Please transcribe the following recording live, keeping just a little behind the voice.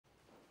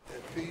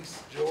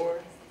peace, joy,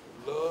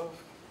 love,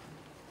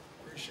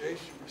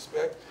 appreciation,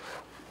 respect,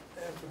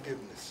 and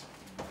forgiveness.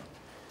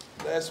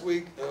 Last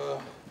week,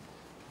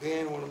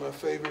 Ben, one of my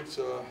favorites,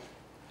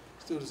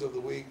 students of the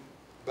week,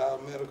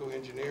 biomedical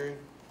engineering,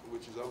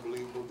 which is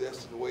unbelievable,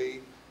 Destin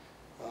Wade,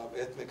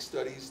 ethnic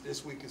studies.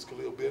 This week is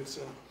Khalil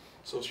Benson,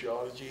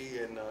 sociology,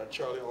 and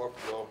Charlie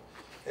Arpagal,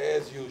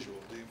 as usual,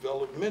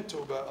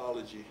 developmental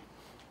biology.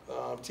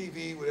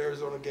 TV with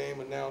Arizona game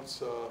announced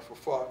for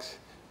Fox.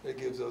 That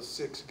gives us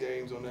 6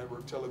 games on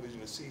network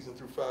television a season.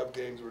 Through 5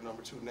 games, we're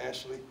number 2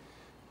 nationally.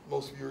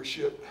 Most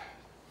viewership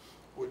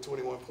with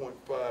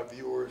 21.5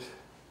 viewers.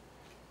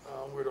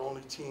 We're the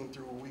only team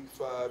through week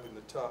 5 in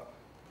the top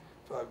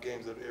 5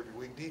 games of every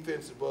week.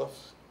 Defensive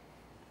buffs,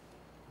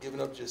 giving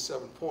up just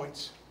 7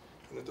 points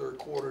in the third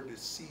quarter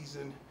this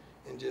season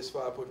and just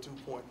 5.2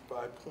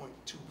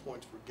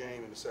 points per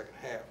game in the second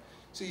half.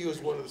 CU is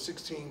one of the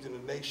 6 teams in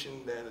the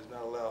nation that has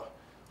not allowed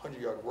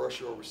 100-yard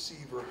rusher or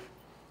receiver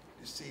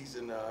this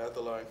season after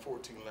allowing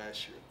 14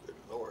 last year. Good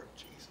Lord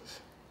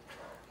Jesus.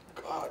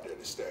 God, that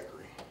is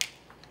staggering.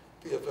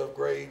 PFF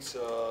grades,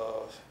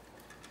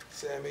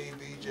 Sammy,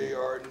 BJ,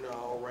 Arden,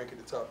 all rank in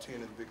the top 10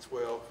 in the Big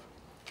 12,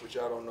 which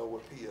I don't know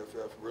what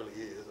PFF really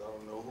is. I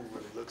don't know who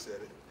really looks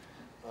at it.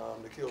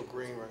 Nikhil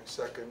Green ranked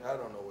second. I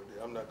don't know what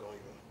I'm not going to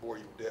even bore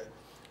you with that.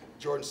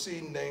 Jordan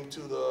Seaton named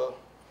to the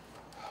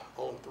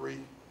On 3,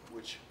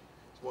 which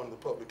is one of the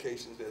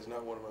publications that's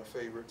not one of my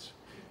favorites.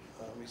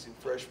 He's a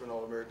freshman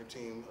All-American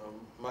team.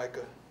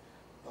 Micah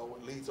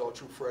leads all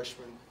true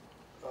freshmen.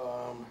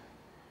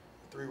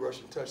 3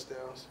 rushing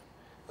touchdowns.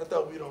 I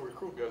thought we don't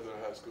recruit guys out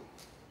of high school.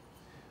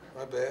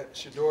 My bad.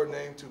 Shador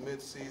named to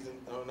mid-season.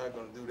 I'm not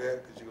going to do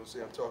that because you're going to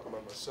say I'm talking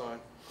about my son.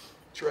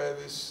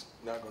 Travis,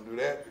 not going to do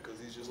that because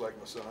he's just like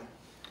my son.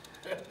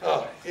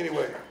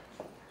 Anyway,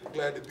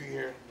 glad to be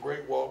here.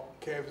 Great walk.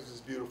 Campus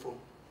is beautiful.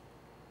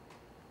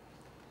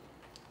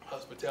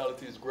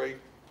 Hospitality is great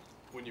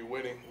when you're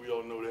winning. We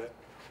all know that.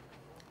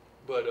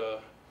 But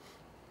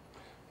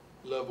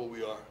love where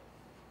we are,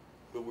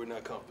 but we're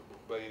not comfortable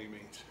by any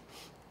means.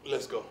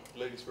 Let's go.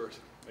 Ladies first.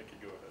 Thank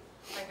you. Go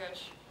ahead. Hi,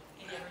 Coach.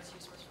 Amy Edwards,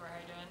 Sports 4. How are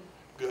you doing?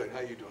 Good.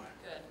 How you doing?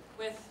 Good.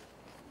 With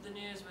the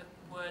news with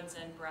Woods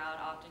and Brown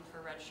opting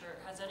for red shirt,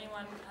 has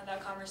anyone had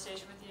that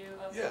conversation with you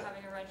of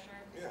having a red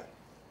shirt? Yeah.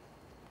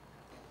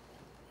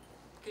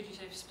 Could you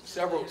say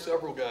specifically?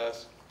 Several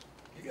guys.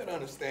 You got to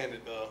understand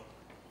it.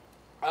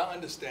 I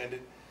understand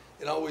it,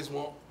 and I always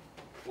want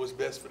what's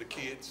best for the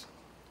kids.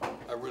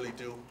 I really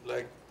do.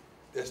 Like,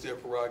 that's their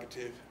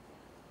prerogative.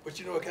 But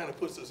you know, it kind of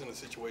puts us in a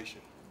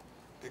situation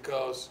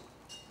because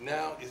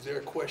now is there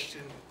a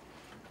question,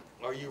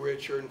 are you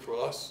redshirting for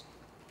us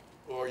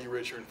or are you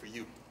redshirting for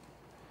you?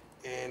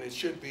 And it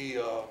should be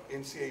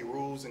NCAA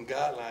rules and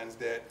guidelines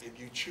that if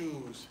you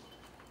choose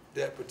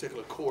that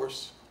particular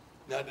course,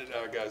 not that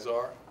our guys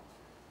are,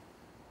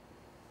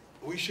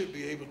 we should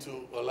be able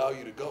to allow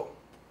you to go.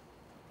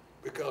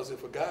 Because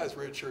if a guy is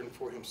redshirting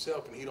for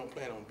himself and he don't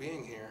plan on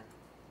being here,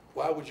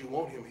 why would you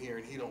want him here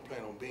and he don't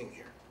plan on being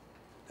here?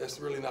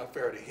 That's really not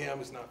fair to him.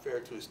 It's not fair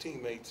to his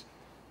teammates.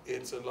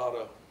 It's a lot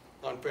of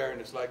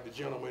unfairness, like the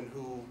gentleman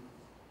who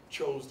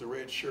chose the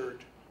red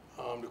shirt,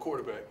 the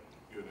quarterback.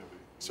 Good.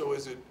 So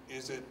is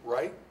it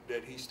right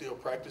that he's still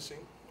practicing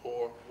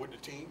or with the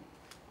team?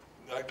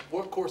 Like,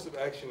 what course of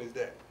action is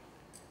that?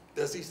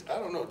 Does he? I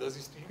don't know. Does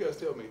he? You guys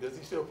tell me. Does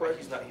he still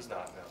practice? He's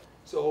not. No.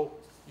 So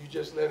you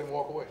just let him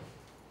walk away.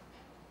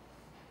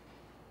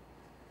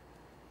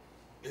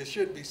 It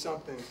should be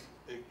something,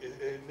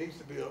 it needs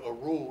to be a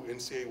rule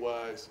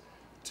NCAA-wise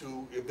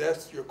to, if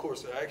that's your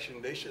course of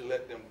action, they should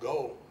let them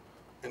go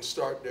and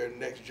start their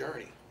next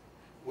journey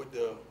with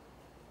the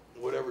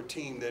whatever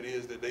team that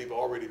is that they've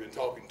already been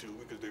talking to,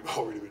 because they've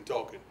already been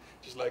talking.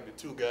 Just like the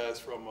 2 guys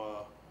from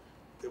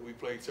that we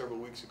played several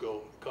weeks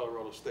ago,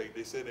 Colorado State.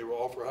 They said they were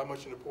offered how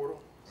much in the portal?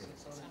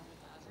 600,000.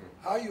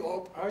 How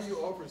you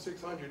offered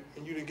 600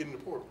 and you didn't get in the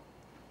portal?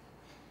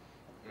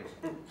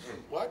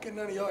 Why can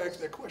none of y'all ask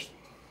that question?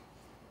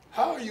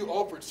 How are you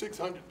offered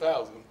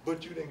 600,000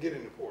 but you didn't get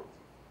in the portal?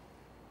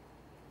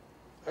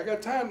 I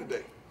got time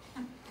today.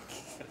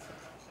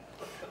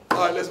 All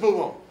right, let's move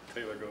on.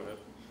 Taylor, go ahead.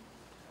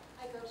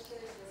 Hi, Coach.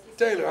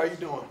 Taylor, how you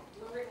doing?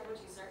 Doing great. How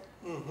about you, sir?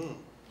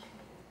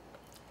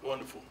 Mm-hmm.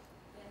 Wonderful.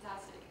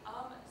 Fantastic.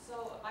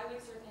 So my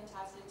weeks are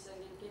fantastic. So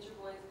you get your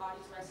boys'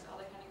 bodies rested, all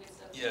that kind of good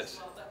stuff. Yes. As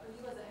well. But for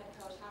you as a head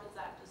coach, how does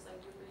that just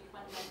like do for you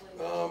fundamentally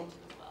as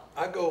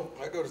well?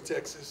 I go to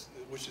Texas,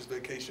 which is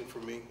vacation for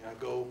me. I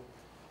go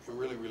and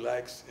really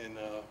relax and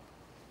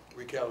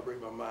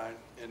recalibrate my mind.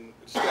 And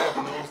the staff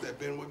knows that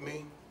been with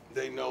me.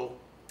 They know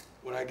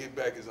when I get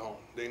back is on.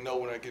 They know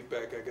when I get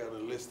back I got a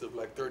list of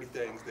like 30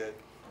 things that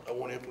I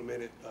want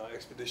implemented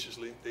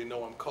expeditiously. They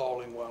know I'm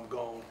calling while I'm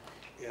gone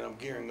and I'm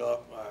gearing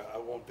up. I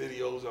want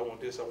videos, I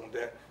want this, I want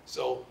that.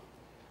 So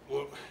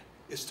well,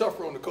 it's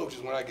tougher on the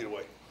coaches when I get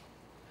away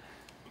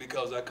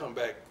because I come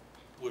back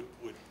with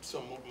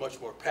so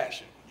much more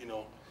passion, you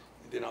know,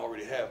 than I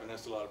already have, and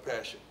that's a lot of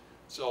passion.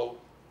 So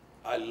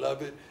I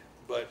love it,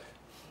 but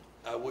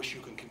I wish you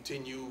can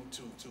continue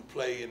to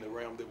play in the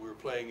realm that we were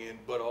playing in,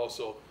 but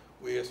also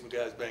we had some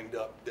guys banged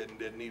up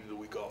that needed a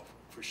week off,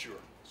 for sure.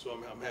 So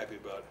I'm happy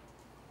about it.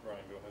 Ryan,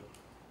 go ahead.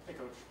 Hey,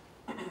 Coach.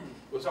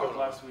 What's You going talked on?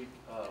 last week.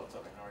 What's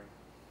up, man? How are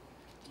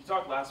you? You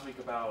talked last week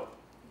about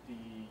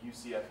the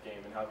UCF game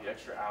and how the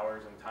extra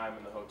hours and time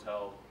in the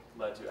hotel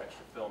led to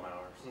extra film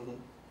hours. Mm-hmm.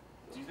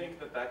 Do you think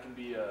that that can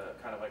be a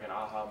kind of like an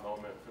aha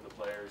moment for the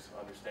players,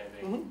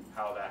 understanding Mm-hmm.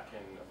 how that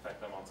can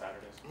affect them on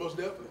Saturdays? Most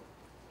definitely.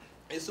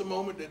 It's a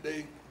moment that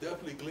they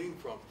definitely glean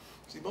from.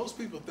 See, most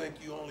people think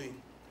you only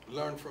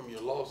learn from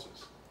your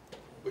losses,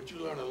 but you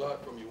learn a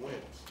lot from your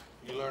wins.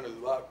 You learn a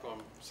lot from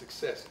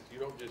successes. You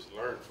don't just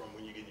learn from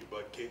when you get your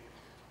butt kicked.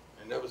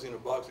 I never seen a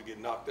boxer get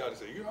knocked out and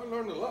say, I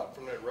learned a lot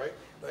from that, right?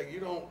 Like, you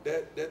don't,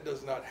 that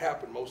does not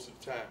happen most of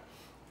the time.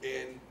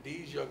 And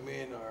these young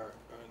men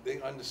they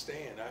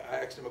understand. I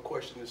asked them a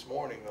question this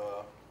morning.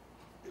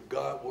 If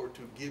God were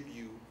to give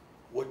you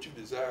what you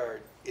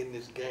desired in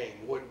this game,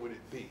 what would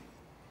it be?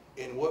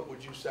 And what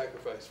would you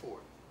sacrifice for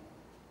it?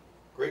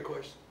 Great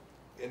question.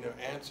 And their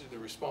answer, the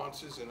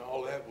responses and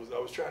all that I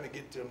was trying to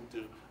get them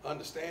to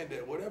understand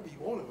that whatever you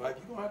want in life,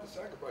 you're gonna have to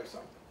sacrifice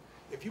something.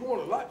 If you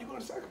want a lot, you're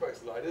gonna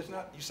sacrifice a lot. It's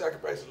not, you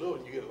sacrifice a little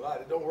and you get a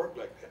lot. It don't work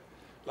like that.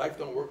 Life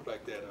don't work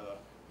like that.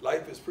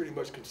 Life is pretty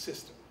much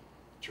consistent,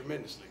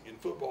 tremendously. And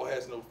football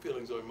has no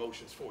feelings or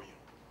emotions for you.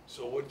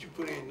 So what you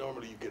put in,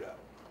 normally you get out.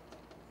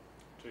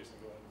 Jason,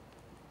 go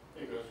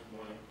ahead. Hey guys, good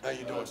morning. How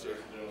you doing, sir?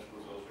 Jason Jones,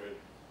 Sports Illustrated.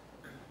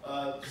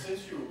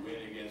 Since your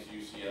win against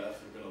UCF, there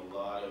have been a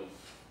lot of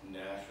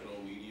national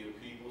media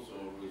people, so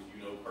which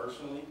you know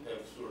personally,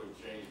 have sort of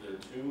changed their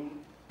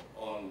tune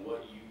on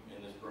what you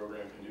in this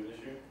program can do this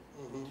year.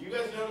 Mm-hmm. Do you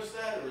guys notice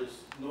that, or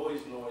is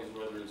noise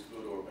whether it's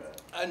good or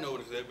bad? I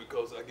notice that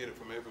because I get it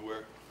from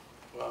everywhere.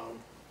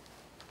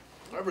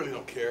 I really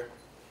don't care,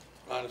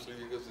 honestly,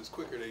 because as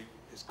quick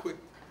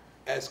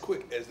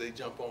as they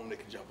jump on, they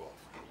can jump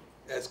off.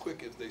 As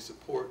quick as they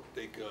support,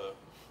 they can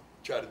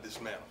try to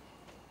dismantle.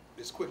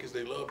 As quick as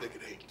they love, they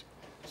can hate.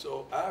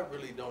 So I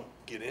really don't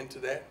get into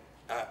that.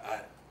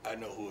 I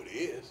know who it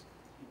is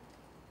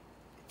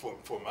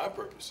for my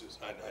purposes.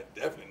 I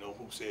definitely know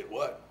who said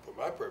what for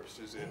my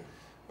purposes. And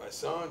my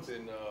sons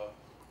and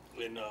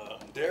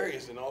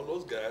Darius and all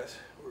those guys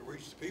who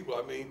reach the people.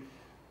 I mean,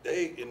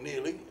 they and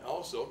Neely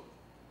also,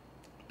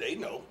 they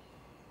know.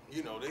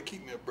 You know, they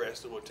keep me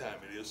abreast of what time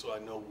it is, so I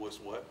know what's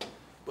what.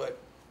 But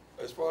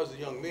as far as the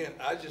young men,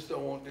 I just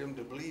don't want them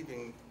to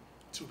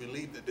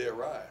believe that they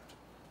arrived.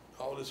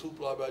 All this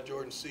hoopla about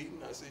Jordan Seaton,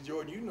 I said,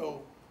 Jordan, you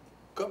know,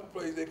 a couple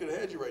plays they could have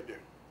had you right there.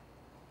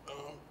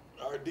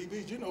 Our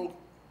DBs, you know,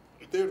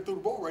 if they threw the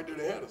ball right there,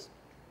 they had us.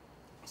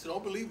 So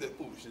don't believe that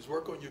foolishness.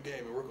 Work on your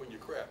game and work on your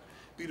craft.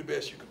 Be the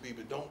best you can be,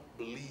 but don't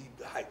believe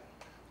the hype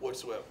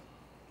whatsoever.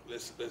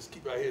 Let's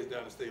keep our heads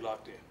down and stay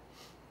locked in.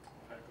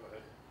 All right, go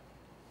ahead.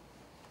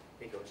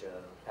 Hey, Coach,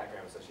 Pat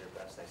Graham, Associate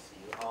Press, nice to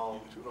see you.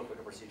 Real quick,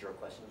 a procedural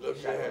question.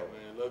 Love your hat,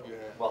 man. Love your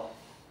hat. Well,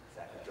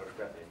 exactly, George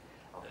Griffin.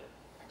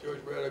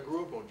 George Brett, I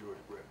grew up on George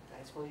Brett.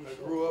 That's where you I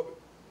should. grew up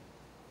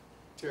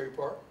at Terry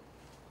Park.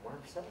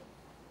 100%.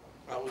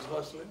 I was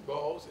hustling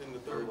balls in the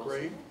third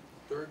grade.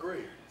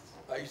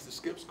 I used to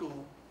skip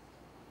school,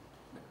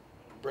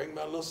 bring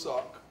my little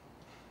sock.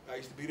 I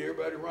used to beat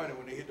everybody running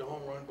when they hit the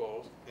home run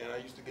balls, and I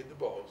used to get the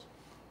balls,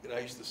 and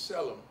I used to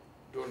sell them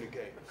during the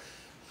game.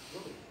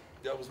 Really?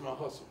 That was my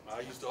hustle.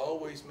 I used to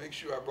always make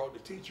sure I brought the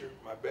teacher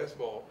my best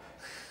ball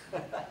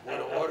with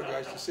an autograph. I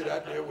used to sit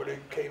out there where they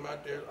came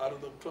out there out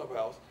of the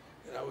clubhouse,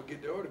 and I would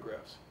get their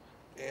autographs.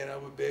 And I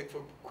would beg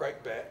for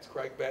crack bats.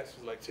 Crack bats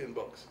was like $10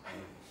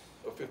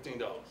 or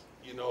 $15.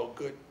 You know, a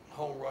good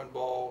home run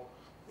ball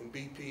in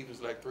BP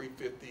was like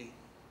 $3.50,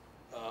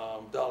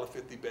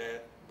 $1.50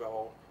 bat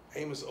ball.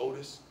 Amos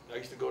Otis, I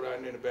used to go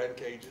down there in the batting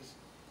cages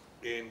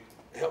and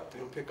help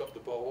him pick up the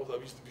balls. I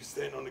used to be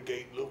standing on the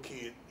gate, little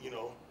kid, you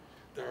know,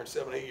 turned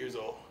 7, 8 years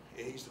old,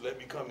 and he used to let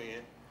me come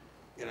in,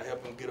 and I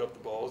helped him get up the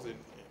balls and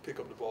pick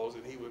up the balls,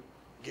 and he would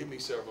give me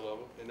several of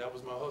them, and that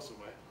was my hustle,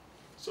 man.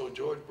 So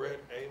George Brett,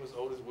 Amos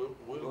Otis, Will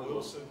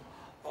Wilson,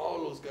 all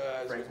those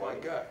guys was my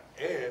guy.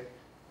 And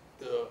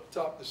to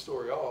top the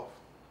story off,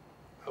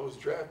 I was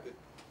drafted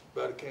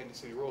by the Kansas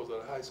City Royals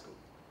out of high school.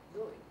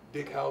 Really?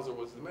 Dick Hauser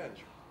was the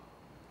manager.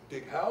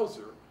 Dick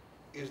Hauser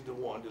is the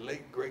one, the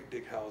late great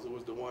Dick Hauser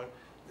was the one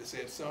that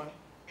said, son,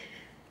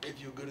 if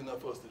you're good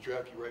enough for us to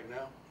draft you right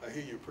now, I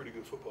hear you're a pretty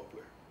good football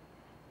player.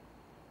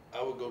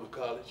 I would go to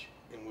college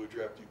and we'll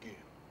draft you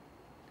again.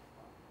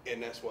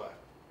 And that's why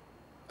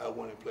I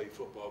went and played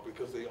football,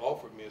 because they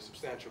offered me a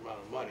substantial amount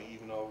of money,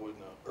 even though I wasn't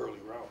an early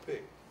round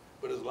pick.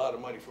 But there's a lot of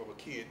money from a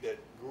kid that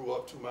grew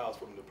up 2 miles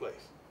from the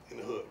place, in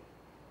the hood.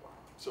 Wow.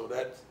 So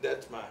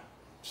that's my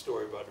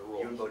story about the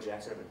Royals. You and Bo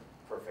Jackson have been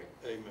perfect.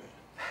 Amen.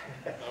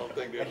 I don't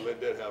think they'll let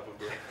that happen,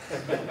 bro.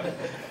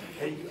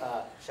 Hey,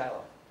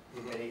 Shilo.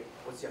 Mhm. Hey,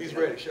 what's your He's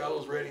ready.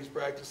 Shiloh's ready. He's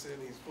practicing.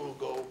 He's full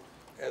go.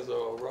 Has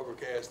a rubber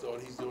cast on.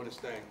 He's doing his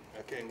thing.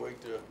 I can't wait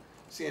to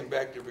see him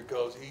back there,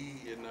 because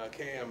he and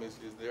Cam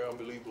they're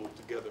unbelievable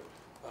together.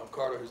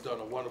 Carter has done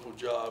a wonderful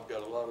job.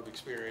 Got a lot of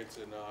experience,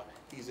 and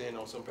he's in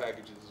on some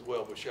packages as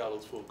well. But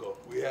Shiloh's full go.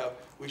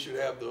 We should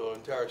have the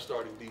entire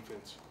starting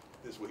defense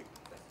this week.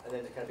 And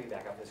then to kind of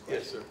piggyback off this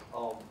Yes, question.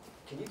 sir.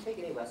 Can you take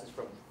any lessons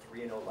from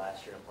 3-0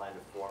 last year and apply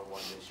to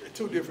 4-1 this year?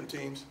 Two different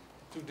teams,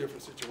 two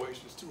different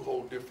situations, two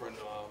whole different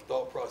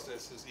thought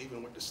processes,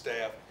 even with the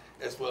staff,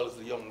 as well as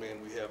the young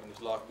men we have in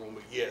this locker room.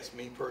 But yes,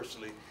 me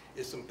personally,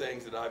 it's some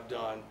things that I've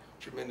done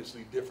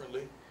tremendously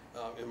differently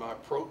in my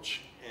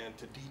approach and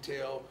to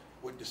detail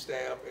with the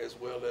staff, as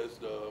well as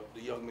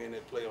the young men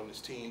that play on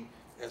this team,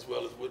 as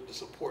well as with the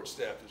support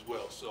staff as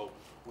well. So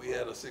we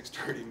had a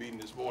 6:30 meeting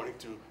this morning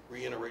to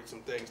reiterate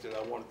some things that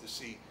I wanted to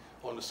see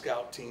on the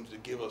scout teams to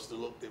give us the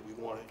look that we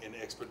wanted and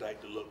expedite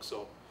the look.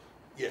 So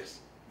yes,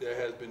 there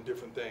has been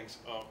different things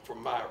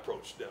from my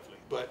approach, definitely.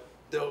 But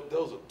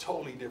those are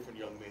totally different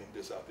young men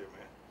that's out there,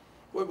 man.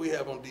 What we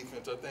have on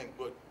defense, I think,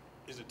 what,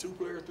 is it 2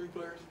 players, 3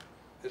 players?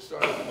 That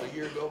started a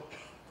year ago.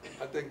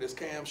 I think there's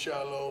Cam,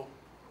 Shilo,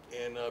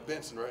 and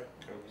Benson, right?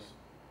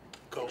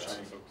 Coach.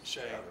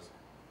 Shane.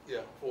 Yeah,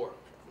 4.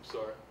 I'm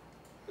sorry.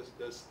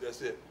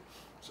 That's it.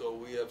 So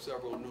we have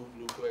several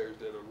new players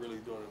that are really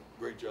doing a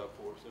great job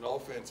for us. In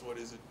offense, what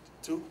is it,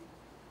 2?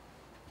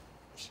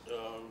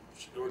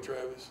 Shador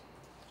Travis?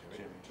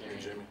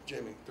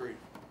 Jimmy, 3.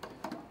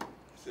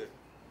 That's it.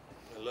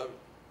 I love it.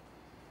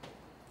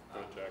 Go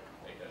ahead, Jack.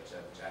 Hey, Coach.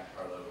 Jack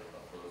Harlow with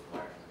Buffalo's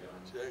Wire. How's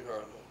it going? Jay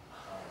Harlow.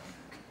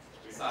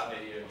 We saw a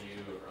video of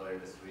you earlier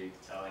this week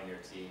telling your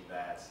team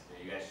that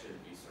you guys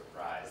shouldn't be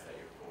surprised that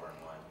you're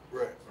 4-1.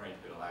 Right. I was wondering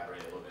if you could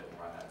elaborate a little bit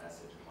more on that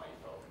message and why you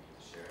felt the need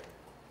to share it.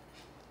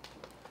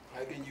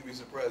 How can you be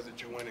surprised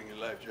that you're winning in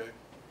life, Jay?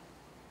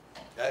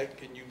 How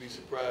can you be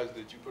surprised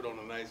that you put on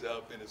a nice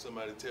outfit and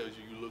somebody tells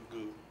you you look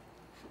good?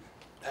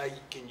 How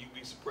can you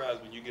be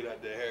surprised when you get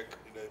out that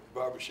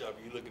barbershop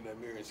and you look in that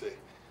mirror and say,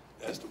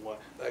 that's the one?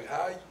 Like,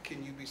 how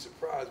can you be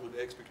surprised with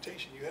the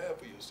expectation you have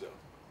for yourself?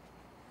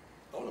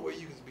 The only way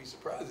you can be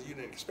surprised is you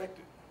didn't expect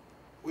it.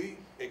 We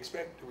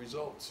expect the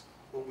results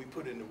when we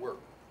put in the work.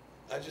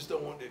 I just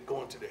don't want it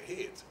going to their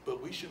heads,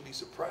 but we shouldn't be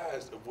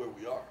surprised of where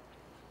we are.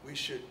 We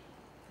should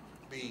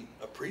be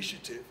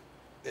appreciative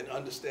and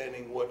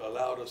understanding what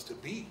allowed us to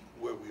be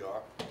where we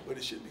are, but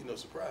it should be no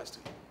surprise to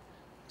you.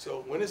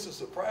 So when it's a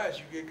surprise,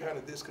 you get kind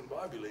of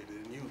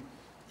discombobulated and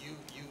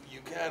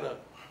you kind of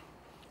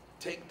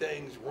take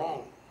things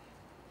wrong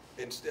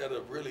instead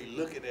of really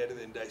looking at it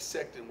and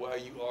dissecting why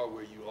you are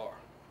where you are.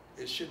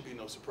 It shouldn't be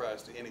no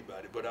surprise to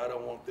anybody, but I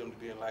don't want them to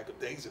be in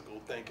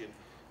lackadaisical thinking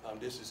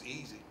this is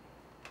easy,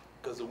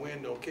 because the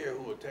wind don't care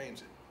who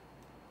attains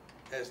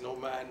it. Has no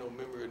mind, no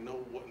memory, no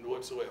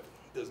whatsoever.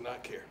 Does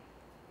not care.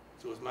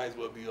 So it might as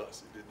well be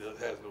us. It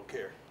has no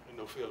care and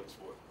no feelings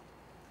for it.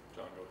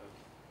 John, go ahead.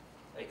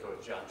 Hey,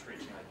 Coach. John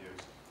Treach,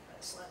 News.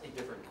 A slightly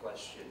different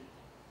question.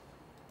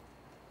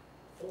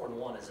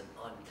 4-1 is an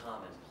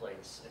uncommon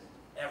place, and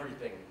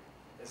everything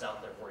is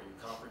out there for you,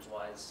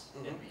 conference-wise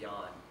and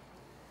beyond.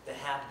 To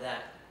have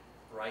that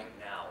right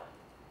now,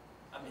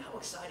 I mean, how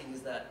exciting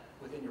is that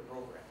within your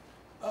program?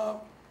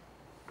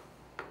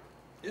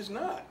 It's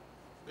not,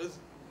 because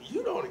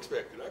you don't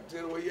expect it. I can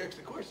tell the way you asked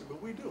the question,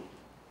 but we do.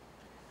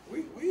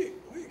 We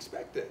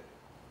expect that.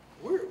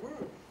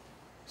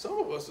 Some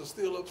of us are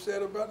still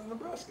upset about the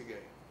Nebraska game.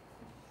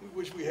 We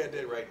wish we had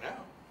that right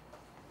now,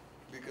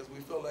 because we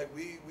felt like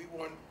we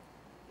weren't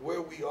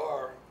where we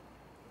are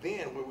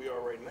then, where we are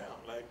right now.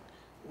 Like,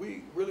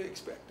 we really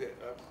expect that.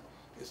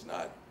 It's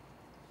not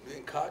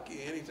being cocky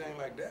or anything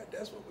like that.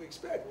 That's what we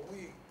expect. When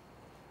we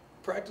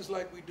practice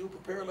like we do,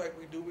 prepare like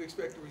we do, we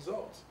expect the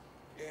results.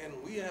 And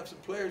we have some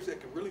players that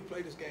can really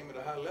play this game at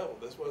a high level.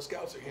 That's why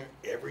scouts are here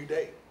every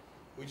day.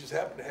 We just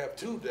happen to have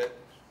 2 that,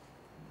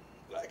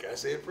 like I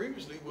said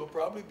previously, will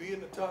probably be in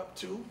the top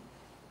 2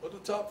 or the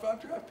top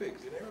 5 draft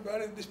picks. And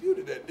everybody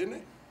disputed that, didn't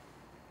they?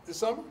 This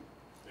summer?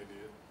 They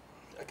did.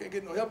 I can't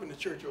get no help in the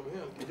church over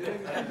here.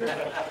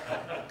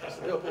 Get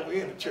some help over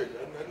here in the church.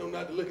 I know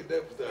not to look at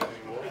that stuff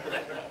anymore.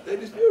 They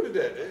disputed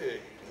that.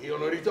 Hey, he don't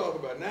know what he's talking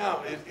about.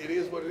 Now, it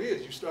is what it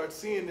is. You start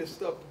seeing this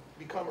stuff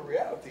become a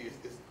reality.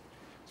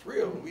 It's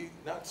real. We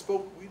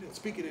didn't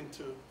speak it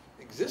into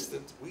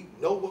existence. We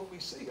know what we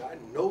see. I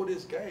know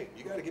this game.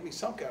 You got to give me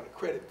some kind of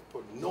credit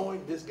for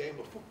knowing this game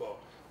of football.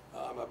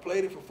 I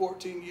played it for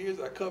 14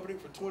 years. I covered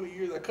it for 20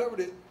 years. I covered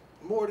it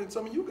more than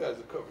some of you guys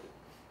have covered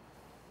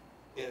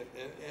it.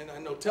 And I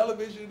know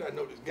television. I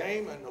know this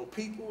game. I know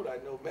people. I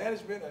know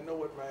management. I know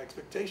what my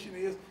expectation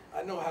is.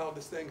 I know how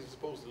this thing is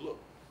supposed to look.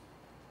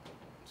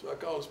 So I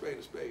call a spade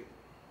a spade.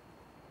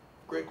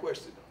 Great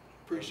question.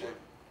 Appreciate it.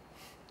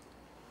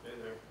 Hey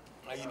there.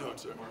 How you doing,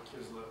 sir? Mark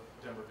Kisla,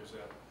 Denver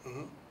Gazette.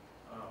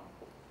 I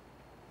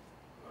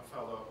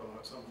follow up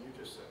on something you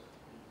just said.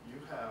 You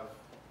have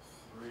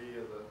 3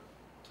 of the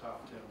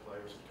top 10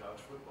 players in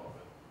college football,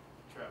 and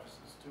Travis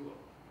is 2 of them.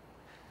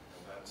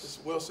 And It's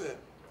well said.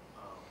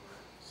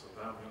 So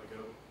now I'm going to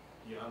go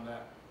beyond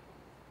that.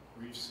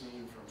 We've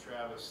seen from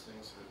Travis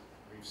things that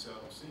we've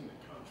seldom seen in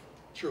college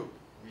football. True.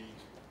 We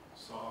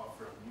saw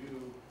from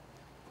you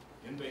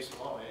in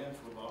baseball and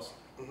football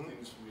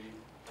things we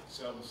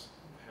seldom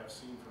have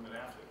seen from an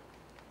athlete.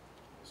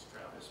 Is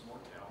Travis more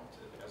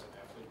talented as an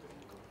athlete than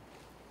you?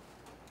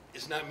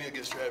 It's not me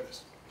against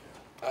Travis.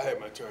 I had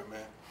my turn,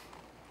 man.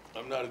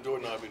 I'm not a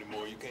doorknob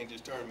anymore. You can't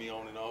just turn me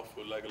on and off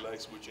like a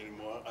light switch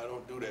anymore. I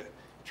don't do that.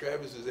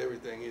 Travis is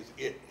everything.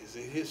 It's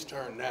his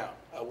turn now.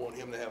 I want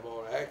him to have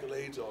all the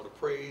accolades, all the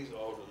praise,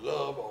 all the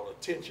love, all the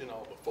attention,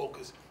 all the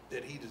focus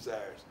that he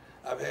desires.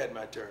 I've had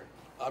my turn.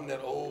 I'm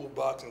that old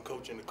boxing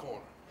coach in the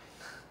corner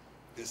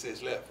that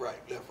says left, right,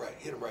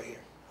 hit him right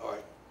here. All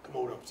right, come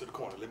over to the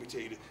corner. Let me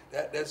tell you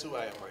that's who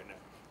I am right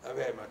now. I've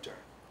had my turn.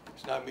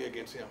 It's not me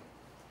against him.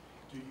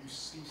 Do you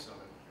see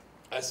something?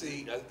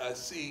 I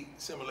see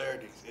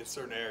similarities in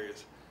certain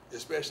areas,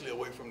 especially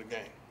away from the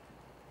game.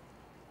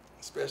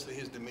 Especially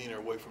his demeanor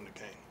away from the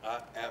game.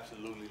 I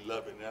absolutely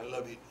love it, and I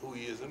love who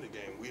he is in the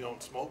game. We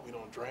don't smoke, we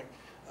don't drink,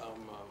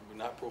 we're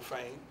not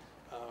profane.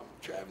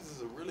 Travis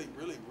is a really,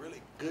 really,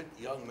 really good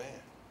young man.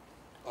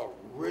 A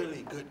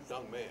really good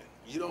young man.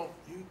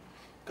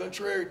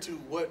 Contrary to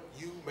what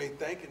you may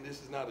think, and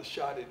this is not a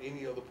shot at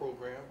any other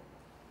program,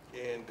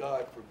 and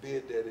God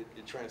forbid that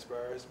it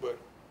transpires, but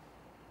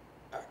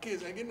our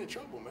kids ain't getting in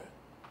trouble, man.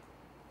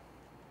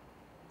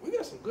 We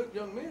got some good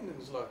young men in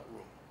this locker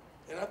room.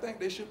 And I think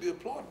they should be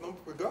applauded,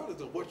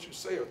 regardless of what you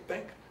say or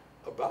think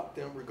about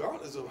them,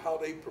 regardless of how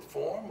they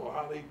perform or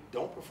how they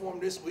don't perform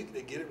this week.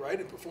 They get it right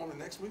and perform the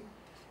next week.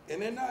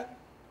 And they're not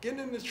getting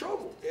into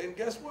trouble. And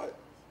guess what?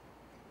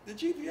 The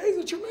GPAs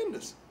are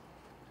tremendous.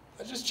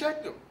 I just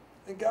checked them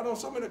and got on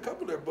some of the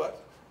couple there,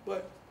 but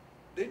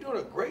they're doing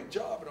a great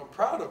job, and I'm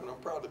proud of them.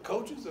 I'm proud of the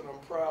coaches, and I'm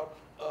proud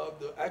of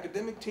the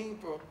academic team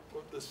for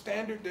the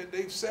standard that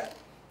they've set.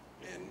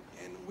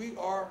 And we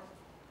are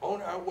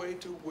on our way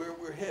to where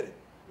we're headed.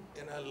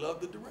 And I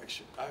love the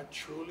direction. I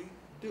truly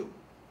do.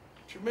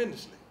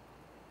 Tremendously.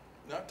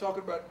 Not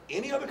talking about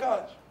any other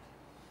college.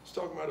 Just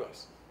talking about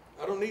us.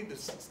 I don't need to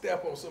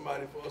step on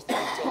somebody for us to be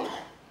talking.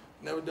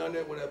 Never done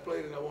that when I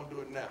played, and I won't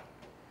do it now.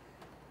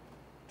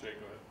 Jay,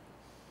 go ahead.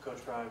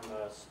 Coach Prime,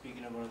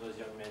 speaking of one of those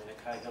young men,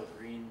 Kai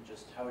Hill-Green,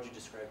 just how would you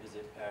describe his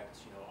impact,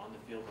 on the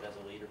field, but as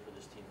a leader for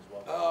this team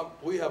as well?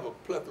 We have a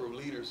plethora of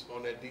leaders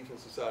on that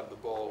defensive side of the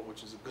ball,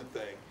 which is a good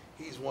thing.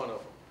 He's one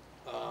of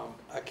them.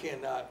 I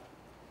cannot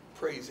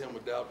praise him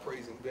without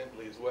praising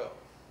Bentley as well.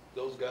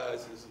 Those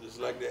guys is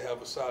like they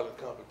have a silent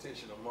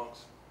competition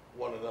amongst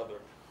one another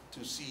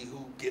to see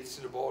who gets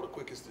to the ball the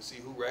quickest, to see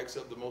who racks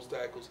up the most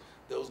tackles.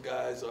 Those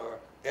guys are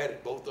at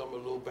it. Both of them are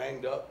a little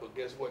banged up, but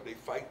guess what? They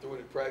fight through it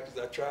in practice.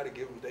 I try to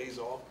give them days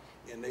off,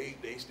 and they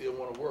still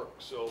want to work.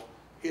 So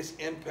his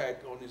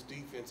impact on this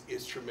defense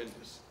is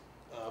tremendous.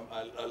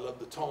 I love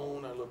the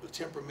tone. I love the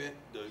temperament,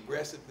 the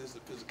aggressiveness, the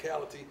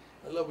physicality.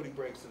 I love what he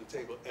brings to the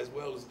table, as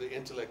well as the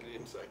intellect and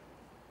insight.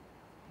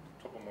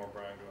 Couple more,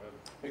 Brian, go ahead.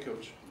 Hey,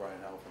 Coach.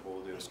 Brian Howell from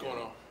Boulder. What's going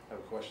on? I have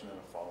a question and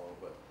a follow-up,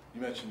 but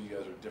you mentioned you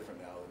guys are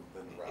different now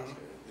than Nebraska.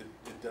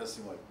 It does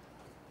seem like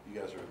you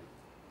guys are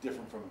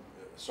different from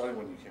starting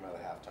when you came out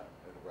of halftime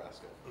at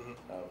Nebraska.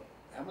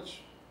 How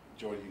much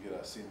joy do you get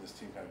out of seeing this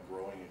team kind of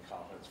growing in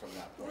confidence from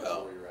that point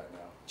to where you're at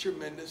now?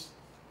 Tremendous,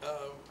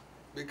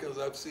 because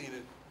I've seen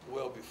it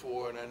well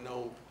before, and I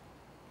know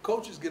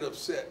coaches get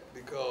upset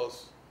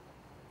because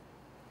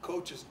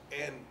coaches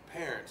and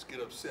parents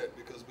get upset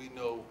because we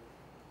know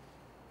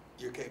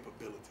your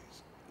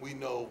capabilities. We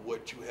know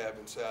what you have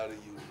inside of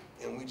you,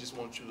 and we just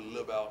want you to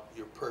live out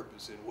your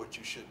purpose and what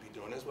you should be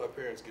doing. That's why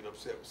parents get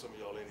upset with some of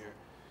y'all in here.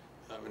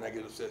 And I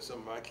get upset with some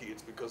of my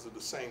kids because of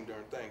the same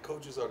darn thing.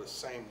 Coaches are the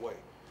same way.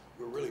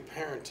 We're really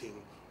parenting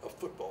a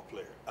football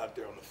player out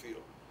there on the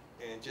field.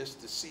 And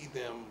just to see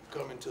them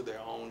come into their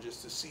own,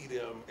 just to see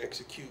them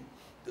execute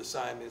the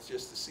assignments,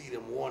 just to see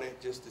them want it,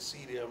 just to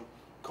see them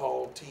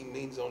call team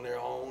meetings on their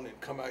own and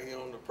come out here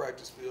on the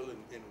practice field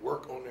and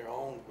work on their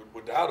own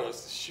without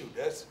us, shoot,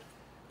 that's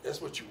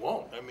what you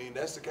want. I mean,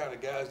 that's the kind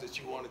of guys that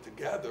you wanted to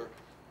gather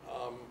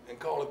and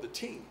call it the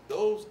team.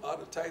 Those are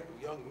the type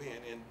of young men,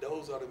 and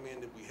those are the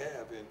men that we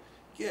have. And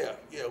yeah,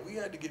 we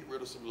had to get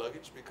rid of some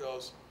luggage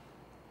because,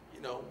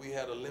 we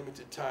had a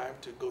limited time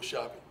to go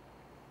shopping.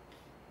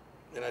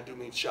 And I do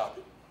mean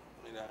shopping.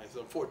 It's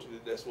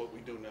unfortunate that's what we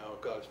do now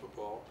in college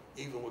football.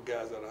 Even with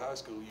guys out of high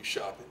school, you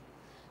shopping.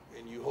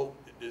 And you hope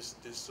that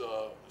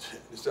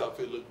this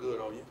outfit look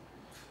good on you.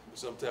 But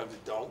sometimes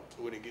it don't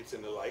when it gets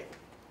in the light.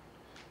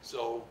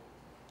 So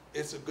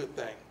it's a good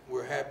thing.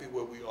 We're happy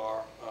where we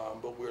are,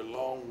 but we're a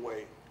long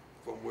way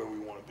from where we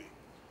want to be.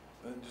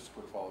 And then just a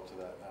quick follow-up to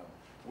that.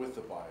 With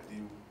the bye,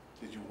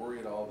 did you worry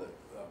at all that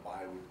a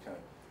bye would kind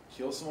of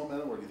kill some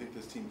momentum, or do you think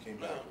this team came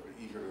back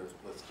eager to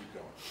let's keep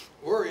going?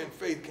 Worry and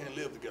faith can't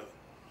live together.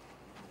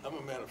 I'm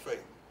a man of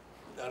faith,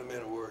 not a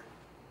man of worry.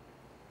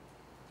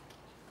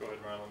 Go ahead,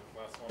 Rylan,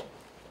 last one.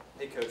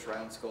 Hey, Coach,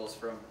 Rylan Scholes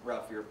from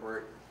Ralphie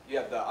Report. You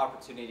have the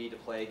opportunity to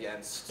play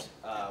against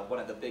one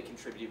of the big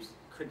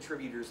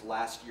contributors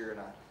last year and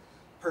a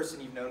person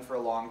you've known for a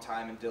long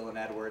time in Dylan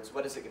Edwards.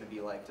 What is it going to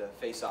be like to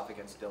face off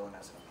against Dylan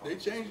as an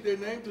opponent? They changed their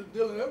name to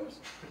Dylan Edwards?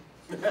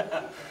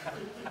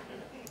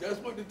 That's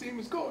what the team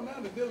is called now,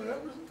 the Dylan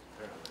Edwards?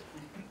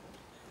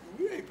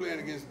 We ain't playing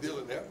against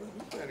Dylan Edwards.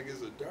 We're playing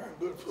against a darn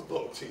good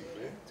football team,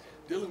 man.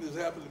 Dylan just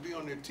happened to be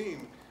on their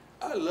team.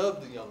 I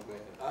love the young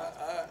man.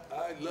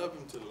 I love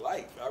him to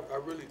life. I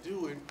really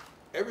do. And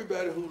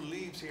everybody who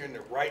leaves here in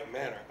the right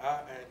manner,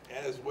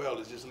 as well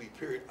as just leave,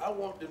 period, I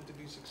want them to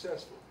be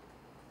successful.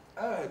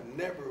 I have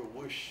never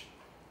wished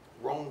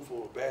wrongful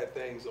or bad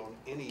things on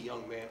any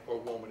young man or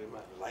woman in my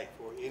life,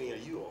 or any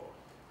of you all.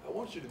 I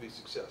want you to be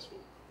successful,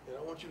 and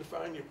I want you to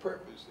find your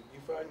purpose. If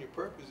you find your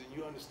purpose and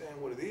you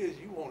understand what it is,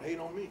 you won't hate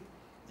on me.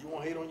 You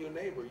won't hate on your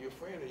neighbor, your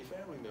friend, or your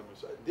family member.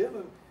 So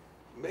Dylan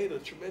made a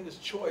tremendous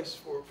choice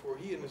for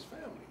he and his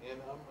family,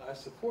 and I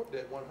support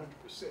that 100%.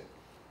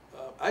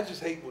 I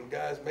just hate when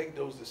guys make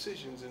those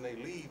decisions and they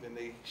leave and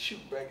they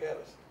shoot back at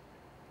us.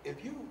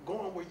 If you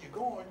going where you're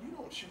going, you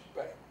don't shoot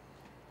back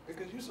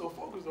because you're so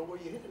focused on where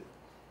you're headed.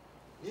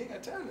 You ain't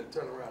got time to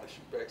turn around and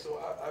shoot back. So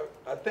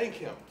I thank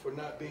him for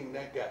not being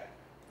that guy.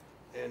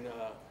 And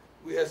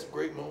we had some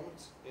great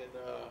moments, and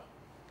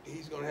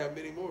he's going to have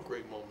many more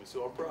great moments,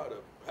 so I'm proud of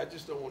him. I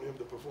just don't want him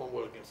to perform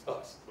well against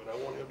us, but I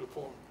want him to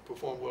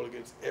perform well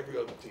against every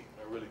other team.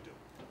 I really do.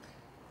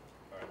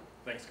 All right.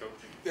 Thanks, Coach.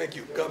 Thank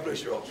you. God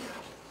bless you all.